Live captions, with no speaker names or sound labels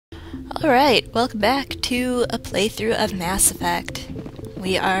Alright, welcome back to a playthrough of Mass Effect.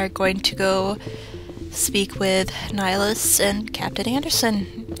 We are going to go speak with Nihlus and Captain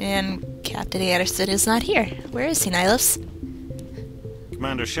Anderson. And Captain Anderson is not here. Where is he, Nihlus?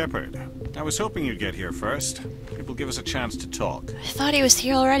 Commander Shepard, I was hoping you'd get here first. It will give us a chance to talk. I thought he was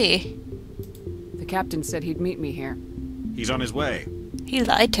here already. The captain said he'd meet me here. He's on his way. He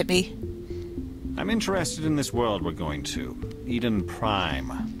lied to me. I'm interested in this world we're going to. Eden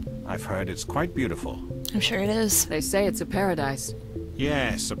Prime. I've heard it's quite beautiful. I'm sure it is. They say it's a paradise.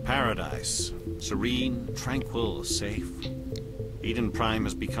 Yes, a paradise. Serene, tranquil, safe. Eden Prime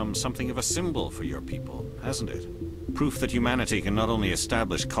has become something of a symbol for your people, hasn't it? Proof that humanity can not only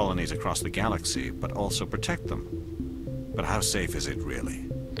establish colonies across the galaxy, but also protect them. But how safe is it, really?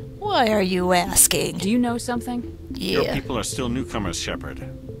 Why are you asking? Do you know something? Your Yeah. people are still newcomers, Shepard.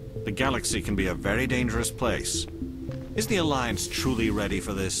 The galaxy can be a very dangerous place. Is the Alliance truly ready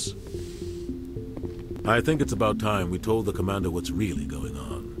for this? I think it's about time we told the commander what's really going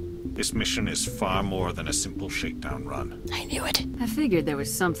on. This mission is far more than a simple shakedown run. I knew it. I figured there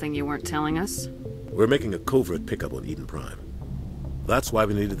was something you weren't telling us. We're making a covert pickup on Eden Prime. That's why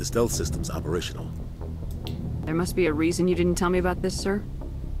we needed the stealth systems operational. There must be a reason you didn't tell me about this, sir.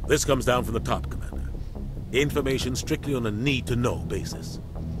 This comes down from the top, Commander. Information strictly on a need-to-know basis.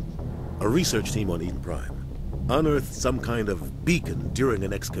 A research team on Eden Prime unearthed some kind of beacon during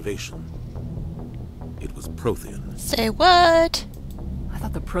an excavation. It was Prothean. Say what? I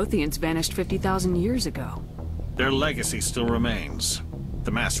thought the Protheans vanished 50,000 years ago. Their legacy still remains.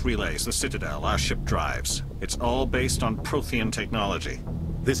 The mass relays, the Citadel, our ship drives. It's all based on Prothean technology.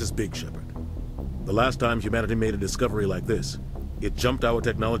 This is big, Shepard. The last time humanity made a discovery like this, it jumped our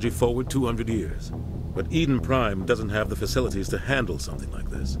technology forward 200 years. But Eden Prime doesn't have the facilities to handle something like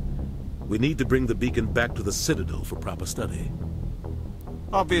this. We need to bring the beacon back to the Citadel for proper study.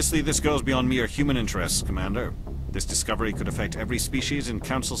 Obviously, this goes beyond mere human interests, Commander. This discovery could affect every species in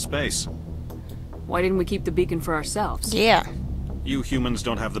Council space. Why didn't we keep the beacon for ourselves? Yeah. You humans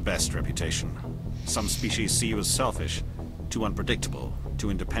don't have the best reputation. Some species see you as selfish, too unpredictable,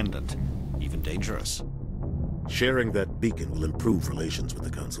 too independent, even dangerous. Sharing that beacon will improve relations with the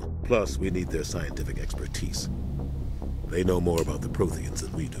Council. Plus, we need their scientific expertise. They know more about the Protheans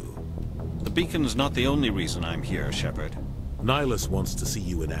than we do. The beacon's not the only reason I'm here, Shepard. Nihlus wants to see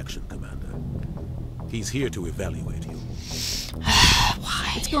you in action, Commander. He's here to evaluate you.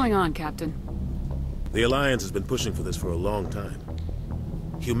 Why? What's going on, Captain? The Alliance has been pushing for this for a long time.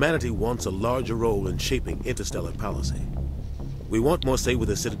 Humanity wants a larger role in shaping interstellar policy. We want more say with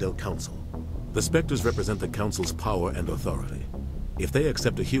the Citadel Council. The Spectres represent the Council's power and authority. If they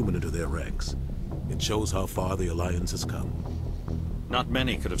accept a human into their ranks, it shows how far the Alliance has come. Not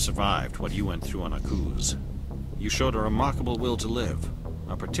many could have survived what you went through on Akuz. You showed a remarkable will to live,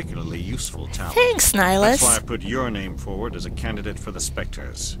 a particularly useful talent. Thanks, That's why I Nihlus. put your name forward as a candidate for the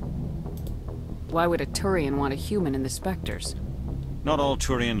Spectres. Why would a Turian want a human in the Spectres? Not all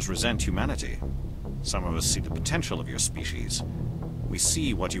Turians resent humanity. Some of us see the potential of your species. We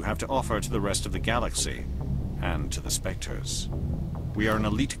see what you have to offer to the rest of the galaxy, and to the Spectres. We are an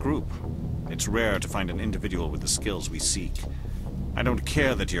elite group. It's rare to find an individual with the skills we seek. I don't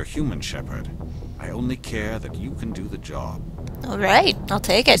care that you're human, Shepard. I only care that you can do the job. Alright, I'll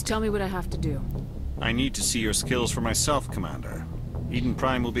take Just it. tell me what I have to do. I need to see your skills for myself, Commander. Eden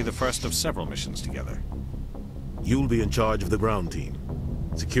Prime will be the first of several missions together. You'll be in charge of the ground team.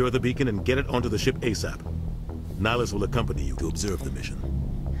 Secure the beacon and get it onto the ship ASAP. Nihlus will accompany you to observe the mission.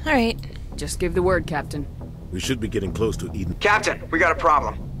 Alright. Just give the word, Captain. We should be getting close to Eden. Captain, we got a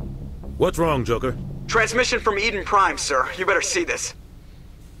problem. What's wrong, Joker? Transmission from Eden Prime, sir. You better see this.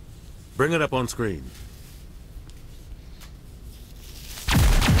 Bring it up on screen.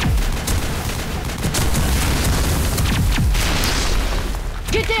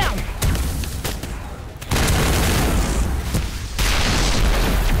 Get down!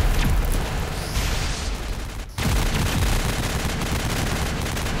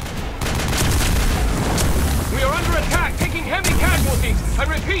 We are under attack, taking heavy casualties. I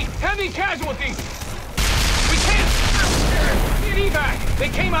repeat, heavy casualties. We can't. Need evac. They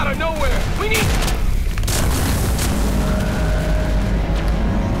came out of nowhere. We need.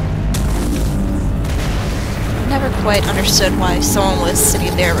 Never quite understood why someone was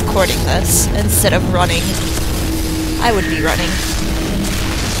sitting there recording this instead of running. I would be running.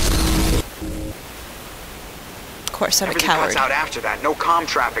 Of course, I'm a Everything coward. cuts out after that. No comm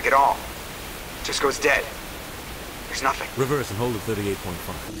traffic at all. Just goes dead. There's nothing. Reverse and hold at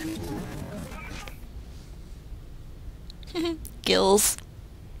 38.5. Gills.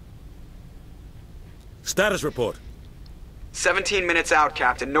 Status report. 17 minutes out,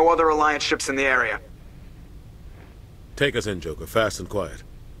 Captain. No other Alliance ships in the area. Take us in, Joker, fast and quiet.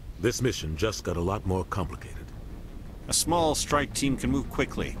 This mission just got a lot more complicated. A small strike team can move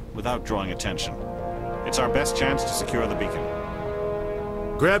quickly, without drawing attention. It's our best chance to secure the beacon.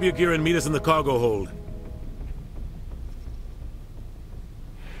 Grab your gear and meet us in the cargo hold.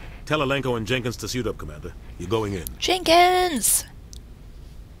 Tell Alenko and Jenkins to suit up, Commander. You're going in. Jenkins!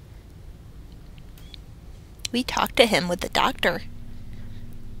 We talked to him with the doctor.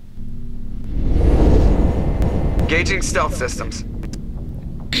 Gauging stealth systems.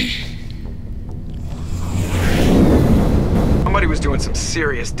 Somebody was doing some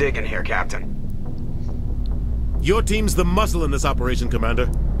serious digging here, Captain. Your team's the muscle in this operation, Commander.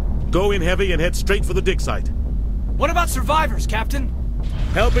 Go in heavy and head straight for the dig site. What about survivors, Captain?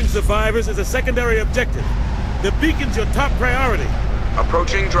 Helping survivors is a secondary objective. The beacon's your top priority.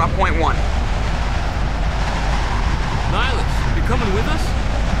 Approaching drop point 1. Nihlus, you coming with us?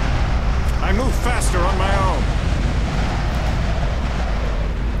 I move faster on my own.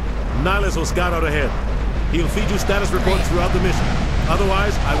 Nihlus will scout out ahead. He'll feed you status reports throughout the mission.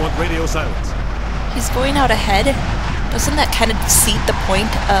 Otherwise, I want radio silence. He's going out ahead. Doesn't that kind of defeat the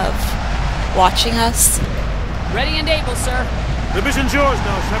point of watching us? Ready and able, sir. The mission's yours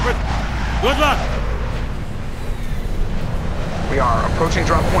now, Shepard. Good luck! We are approaching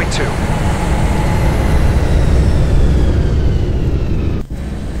drop point 2.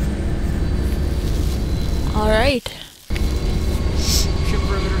 Alright. Ship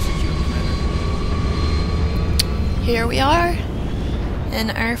perimeter secure, Commander. Here we are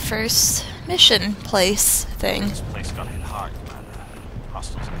in our first mission place thing. This place got hit hard, Commander.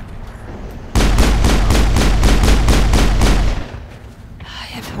 Hostiles everywhere. I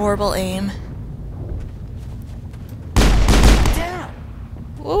have horrible aim. Down!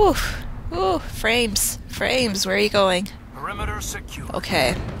 Ooh, ooh, frames. Frames, where are you going? Perimeter secure.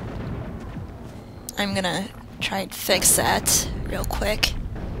 Okay. I'm gonna try and fix that real quick.